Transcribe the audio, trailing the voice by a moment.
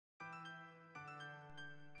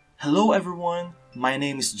Hello everyone, my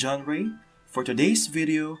name is John Ray. For today's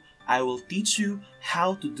video, I will teach you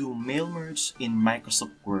how to do mail merge in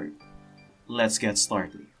Microsoft Word. Let's get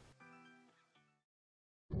started.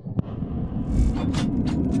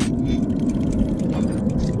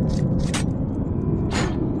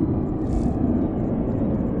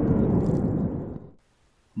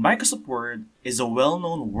 Microsoft Word is a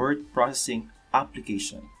well-known word processing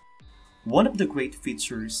application. One of the great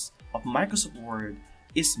features of Microsoft Word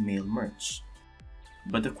is mail merge.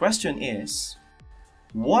 But the question is,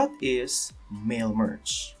 what is mail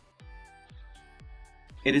merge?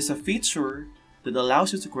 It is a feature that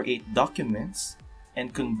allows you to create documents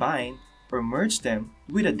and combine or merge them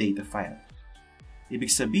with a data file. Ibig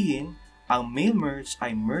sabihin, ang mail merge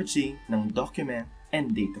ay merging ng document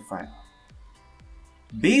and data file.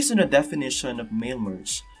 Based on the definition of mail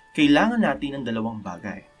merge, kailangan natin ng dalawang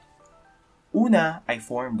bagay. Una ay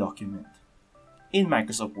form document in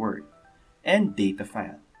Microsoft Word and data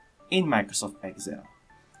file in Microsoft Excel.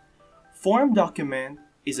 Form document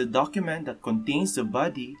is a document that contains the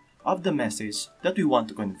body of the message that we want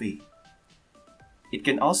to convey. It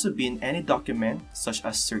can also be in any document such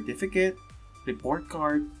as certificate, report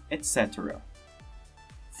card, etc.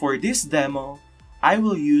 For this demo, I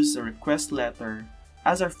will use a request letter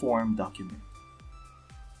as our form document.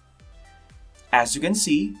 As you can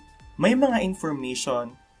see, may mga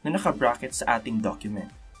information na nakabracket sa ating document.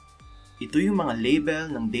 Ito yung mga label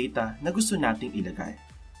ng data na gusto nating ilagay.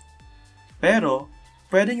 Pero,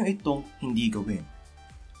 pwede nyo itong hindi gawin.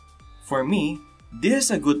 For me, this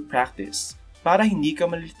is a good practice para hindi ka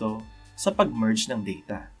malito sa pag-merge ng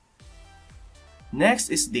data. Next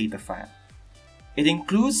is data file. It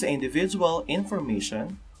includes the individual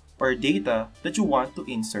information or data that you want to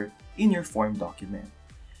insert in your form document.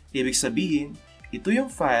 Ibig sabihin, ito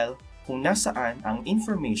yung file kung nasaan ang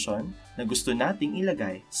information na gusto nating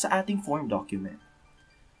ilagay sa ating form document.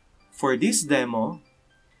 For this demo,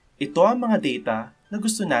 ito ang mga data na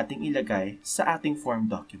gusto nating ilagay sa ating form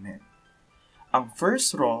document. Ang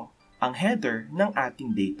first row, ang header ng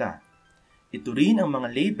ating data. Ito rin ang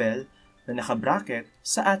mga label na nakabracket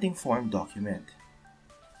sa ating form document.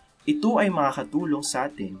 Ito ay makakatulong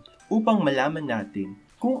sa atin upang malaman natin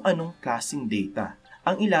kung anong klaseng data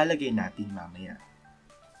ang ilalagay natin mamaya.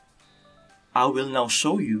 I will now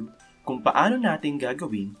show you kung paano natin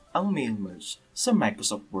gagawin ang mail merge sa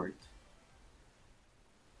Microsoft Word.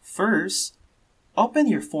 First,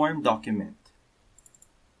 open your form document.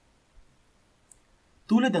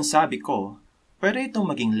 Tulad ng sabi ko, pwede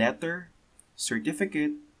itong maging letter,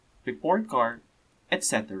 certificate, report card,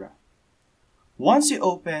 etc. Once you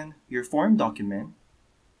open your form document,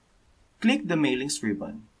 click the Mailings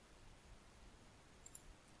ribbon.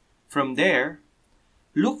 From there,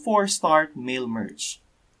 look for Start Mail Merge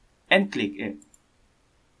and click it.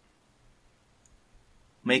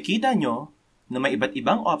 May kita nyo na may iba't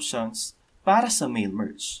ibang options para sa mail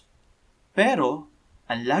merge. Pero,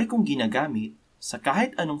 ang lagi kong ginagamit sa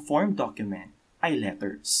kahit anong form document ay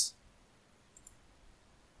letters.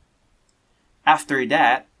 After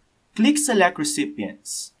that, click Select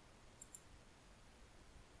Recipients.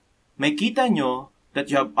 May kita nyo that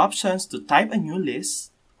you have options to type a new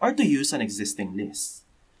list or to use an existing list.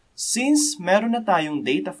 Since meron na tayong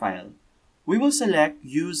data file, we will select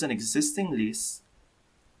Use an Existing List,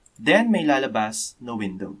 then may lalabas na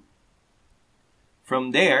window.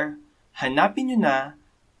 From there, hanapin nyo na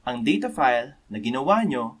ang data file na ginawa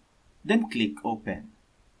nyo, then click Open.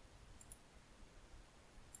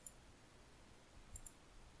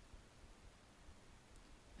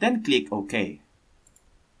 Then click OK.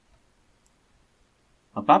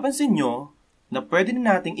 Mapapansin nyo na pwede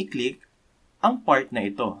na nating i-click ang part na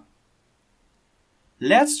ito.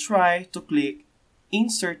 Let's try to click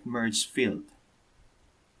Insert Merge Field.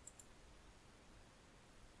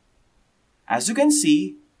 As you can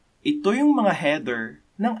see, ito yung mga header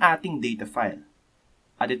ng ating data file.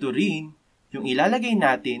 At ito rin yung ilalagay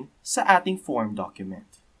natin sa ating form document.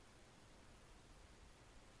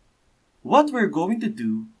 What we're going to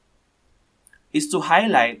do is to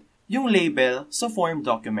highlight yung label sa form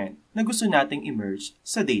document na gusto nating i-merge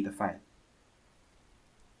sa data file.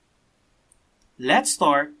 Let's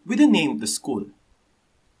start with the name of the school.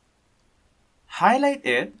 Highlight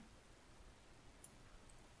it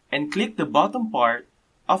and click the bottom part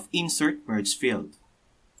of Insert Merge Field.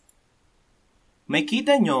 May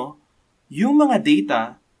kita nyo yung mga data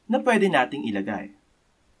na pwede nating ilagay.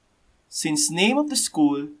 Since name of the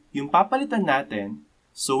school yung papalitan natin,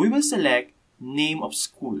 so we will select Name of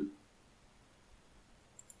School.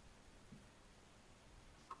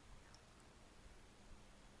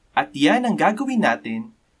 At yan ang gagawin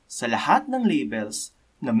natin sa lahat ng labels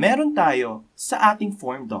na meron tayo sa ating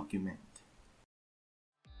form document.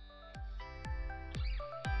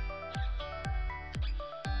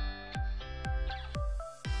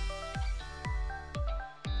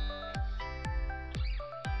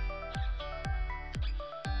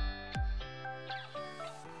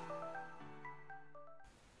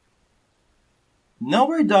 Now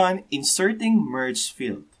we're done inserting merge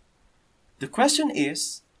field. The question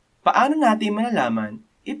is, paano natin malalaman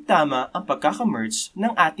if tama ang pagkaka-merge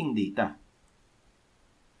ng ating data?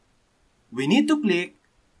 We need to click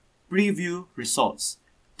Preview Results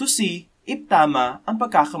to see if tama ang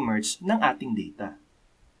pagkaka-merge ng ating data.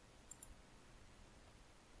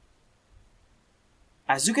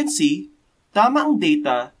 As you can see, tama ang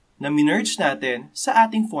data na minerge natin sa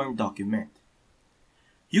ating form document.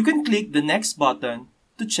 You can click the next button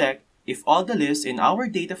to check if all the lists in our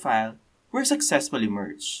data file were successfully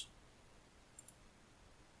merged.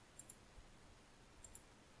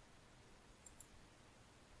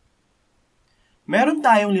 Meron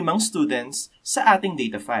tayong 5 students sa ating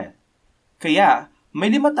data file, kaya may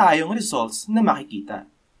 5 tayong results na makikita.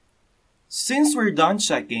 Since we're done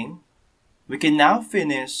checking, we can now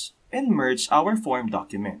finish and merge our form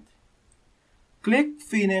document. Click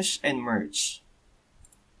Finish and Merge.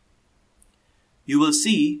 You will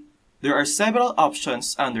see there are several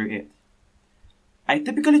options under it. I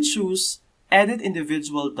typically choose Edit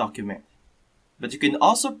Individual Document, but you can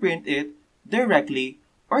also print it directly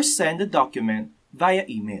or send the document via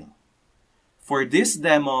email. For this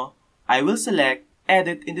demo, I will select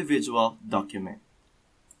Edit Individual Document.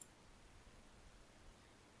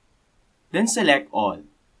 Then select All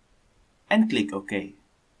and click OK.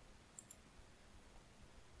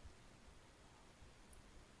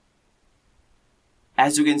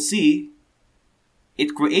 As you can see,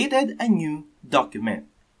 it created a new document,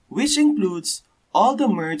 which includes all the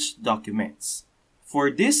merged documents. For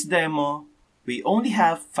this demo, we only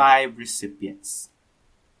have 5 recipients.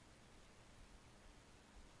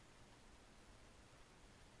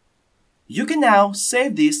 You can now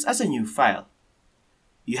save this as a new file.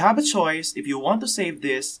 You have a choice if you want to save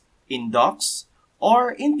this in Docs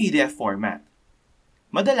or in PDF format.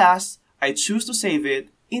 Madalas, I choose to save it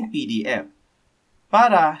in PDF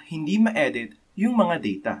para hindi ma-edit yung mga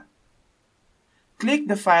data. Click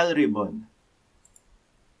the File ribbon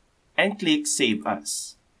and click Save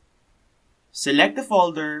As. Select the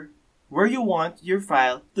folder where you want your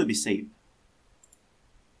file to be saved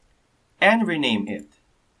and rename it.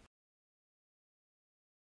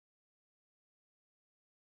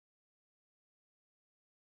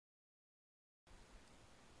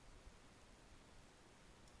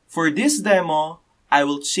 For this demo, I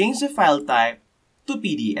will change the file type to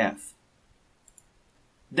PDF.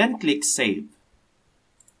 Then click Save.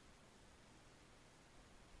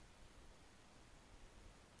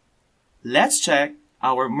 Let's check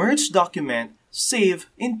our merged document saved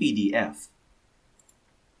in PDF.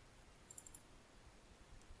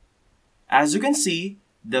 As you can see,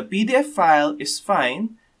 the PDF file is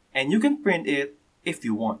fine and you can print it if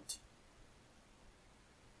you want.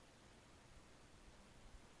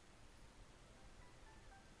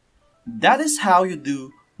 That is how you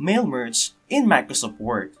do mail merge in Microsoft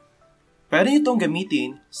Word. Pwede nyo itong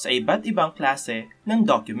gamitin sa iba't ibang klase ng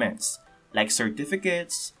documents like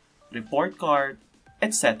certificates, report card,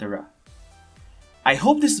 etc. I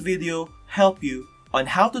hope this video helped you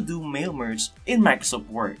on how to do mail merge in Microsoft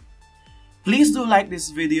Word. Please do like this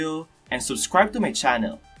video and subscribe to my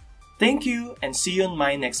channel. Thank you and see you on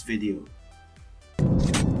my next video.